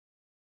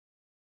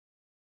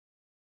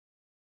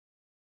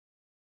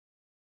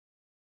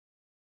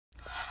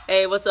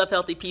Hey, what's up,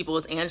 healthy people?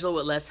 It's Angela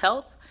with Less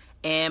Health,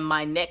 and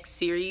my next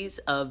series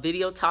of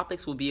video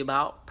topics will be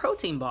about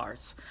protein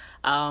bars.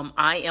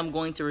 I am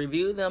going to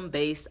review them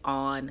based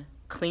on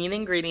clean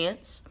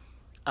ingredients,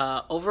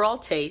 overall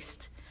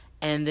taste,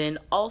 and then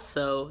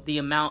also the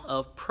amount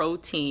of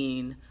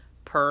protein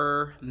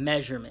per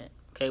measurement,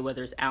 okay,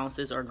 whether it's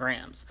ounces or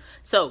grams.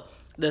 So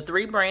the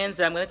three brands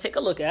that I'm going to take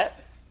a look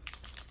at,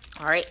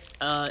 all right,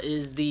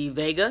 is the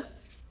Vega.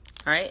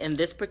 All right, and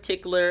this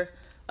particular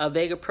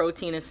Vega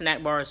protein and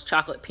snack bar is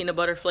chocolate peanut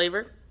butter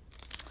flavored.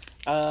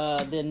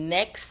 The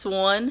next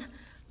one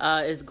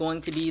is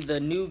going to be the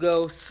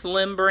Nugo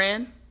Slim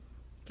brand.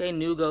 Okay,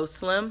 Nugo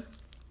Slim.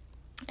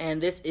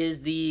 And this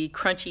is the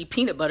crunchy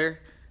peanut butter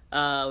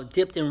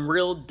dipped in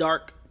real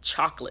dark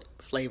chocolate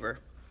flavor.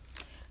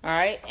 All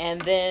right,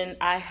 and then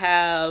I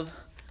have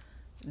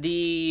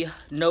the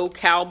No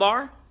Cow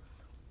bar.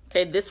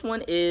 Okay, this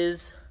one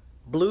is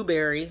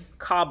blueberry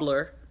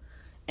cobbler.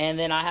 And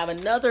then I have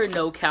another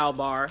No Cow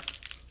bar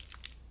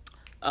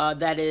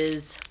that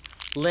is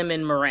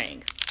lemon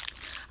meringue.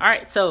 All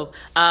right, so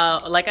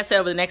like I said,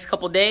 over the next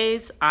couple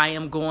days, I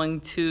am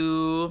going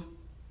to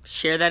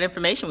share that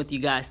information with you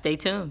guys. Stay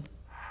tuned.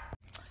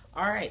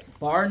 All right,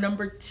 bar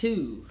number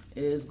 2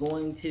 is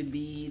going to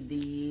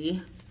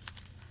be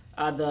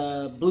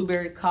the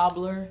blueberry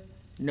cobbler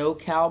No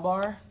Cow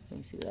bar. Let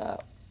me see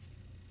that.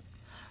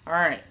 All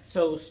right,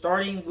 so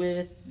starting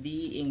with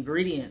the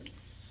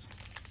ingredients.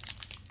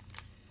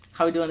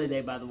 How we doing today,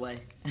 by the way?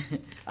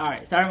 All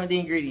right, starting with the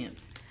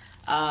ingredients.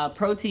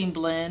 Protein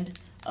blend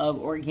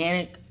of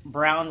organic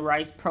brown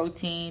rice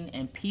protein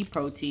and pea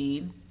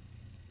protein.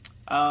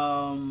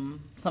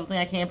 Something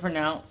I can't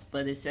pronounce,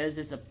 but it says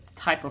it's a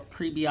type of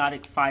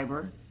prebiotic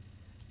fiber.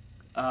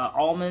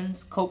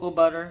 Almonds, cocoa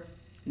butter,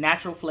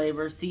 natural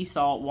flavor, sea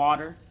salt,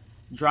 water,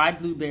 dried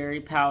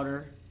blueberry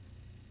powder,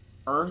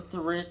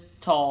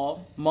 erythritol,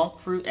 monk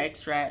fruit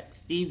extract,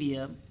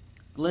 stevia,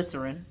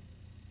 glycerin.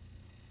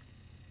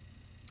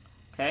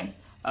 Okay.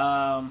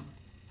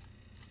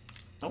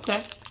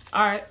 Okay.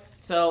 All right.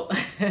 So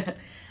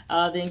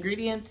the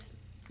ingredients,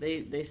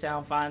 they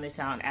sound fine. They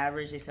sound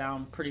average. They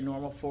sound pretty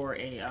normal for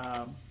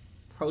a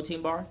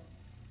protein bar.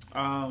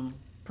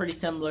 Pretty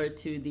similar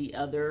to the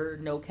other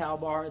No Cow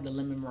bar, the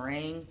lemon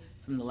meringue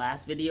from the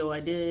last video I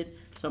did.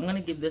 So I'm going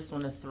to give this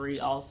one a 3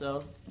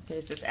 also. Okay,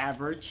 it's just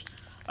average.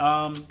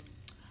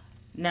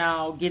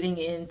 Now getting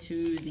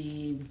into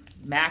the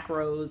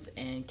macros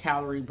and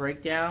calorie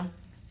breakdown.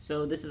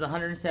 So this is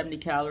 170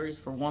 calories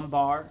for one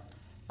bar.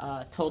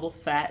 Total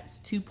fats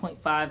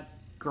 2.5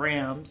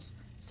 grams.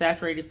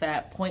 Saturated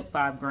fat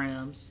 0.5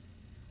 grams.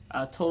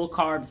 Total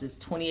carbs is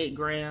 28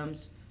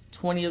 grams.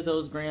 20 of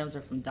those grams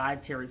are from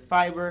dietary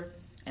fiber.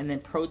 And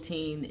then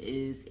protein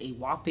is a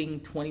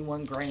whopping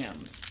 21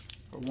 grams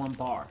for one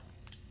bar.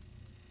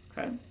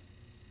 Okay.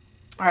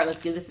 All right,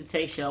 let's give this a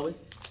taste, shall we?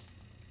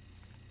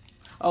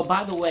 Oh,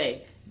 by the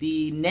way,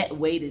 the net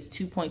weight is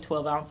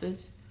 2.12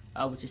 ounces.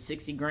 Which is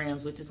 60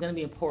 grams, which is going to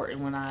be important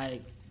when I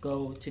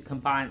go to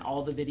combine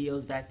all the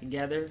videos back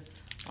together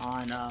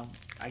on,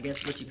 I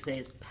guess what you could say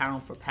is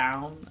pound for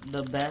pound,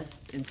 the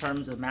best in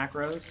terms of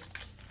macros.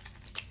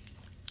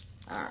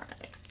 All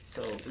right,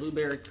 so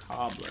blueberry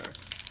cobbler.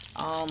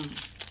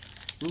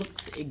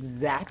 Looks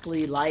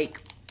exactly like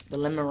the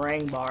lemon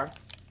meringue bar.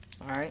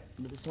 All right,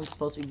 but this one's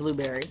supposed to be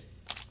blueberry,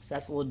 so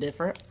that's a little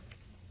different.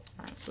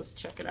 All right, so let's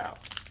check it out.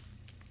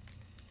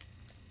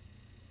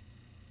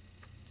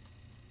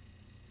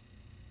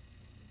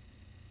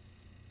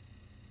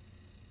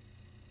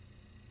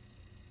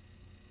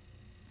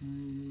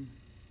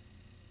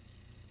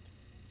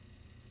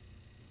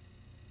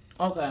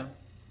 Okay.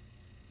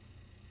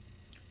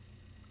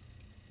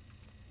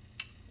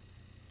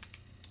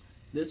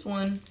 This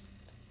one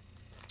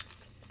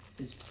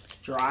is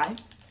dry.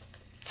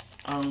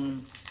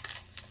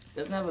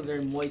 Doesn't have a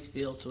very moist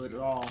feel to it at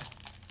all.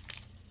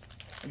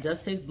 It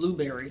does taste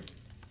blueberry.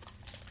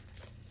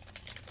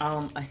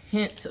 A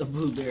hint of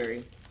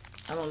blueberry.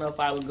 I don't know if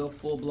I would go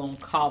full-blown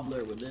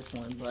cobbler with this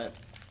one, but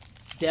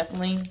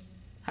definitely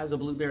has a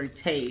blueberry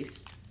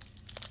taste.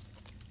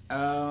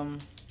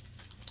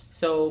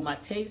 So my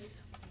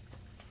taste,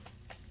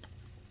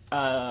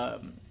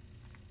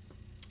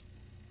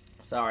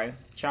 sorry,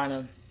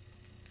 trying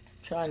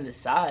to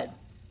decide.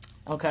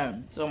 Okay,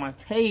 so my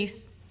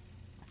taste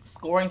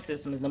scoring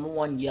system is number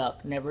 1,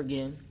 yuck, never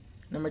again.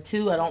 Number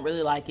 2, I don't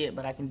really like it,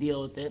 but I can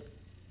deal with it.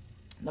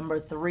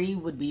 Number 3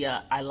 would be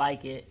I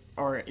like it,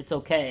 or it's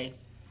okay.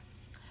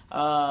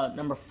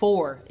 Number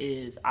 4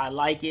 is I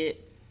like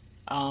it.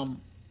 I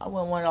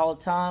wouldn't want it all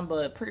the time,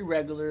 but pretty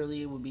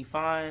regularly would be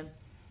fine.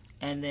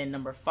 And then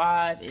number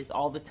 5 is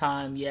all the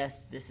time.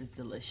 Yes, this is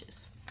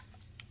delicious.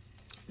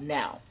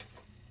 Now,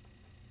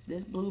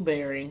 this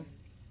blueberry,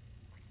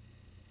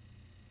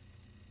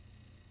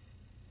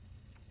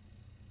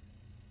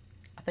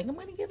 I think I'm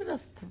going to give it a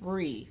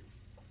 3.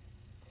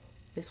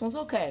 This one's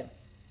okay.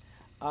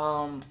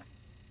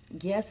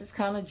 Yes, it's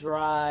kind of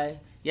dry.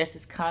 Yes,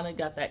 it's kind of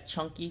got that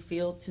chunky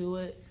feel to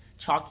it.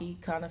 Chalky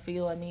kind of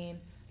feel, I mean.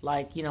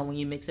 Like, you know, when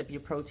you mix up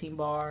your protein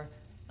bar,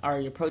 or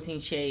your protein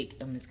shake,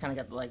 and it's kind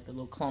of got like the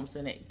little clumps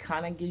in it. It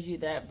kind of gives you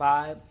that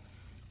vibe,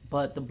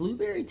 but the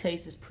blueberry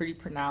taste is pretty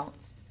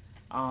pronounced.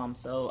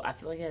 So I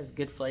feel like it has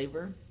good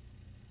flavor.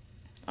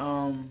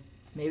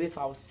 Maybe if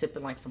I was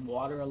sipping like some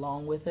water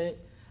along with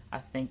it, I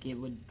think it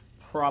would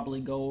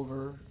probably go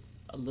over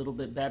a little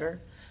bit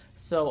better.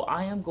 So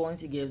I am going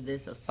to give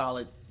this a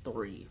solid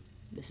 3.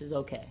 This is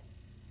okay.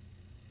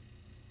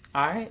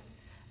 All right.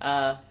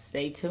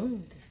 Stay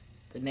tuned.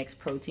 The next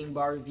protein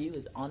bar review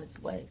is on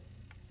its way.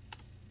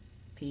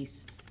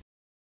 Peace.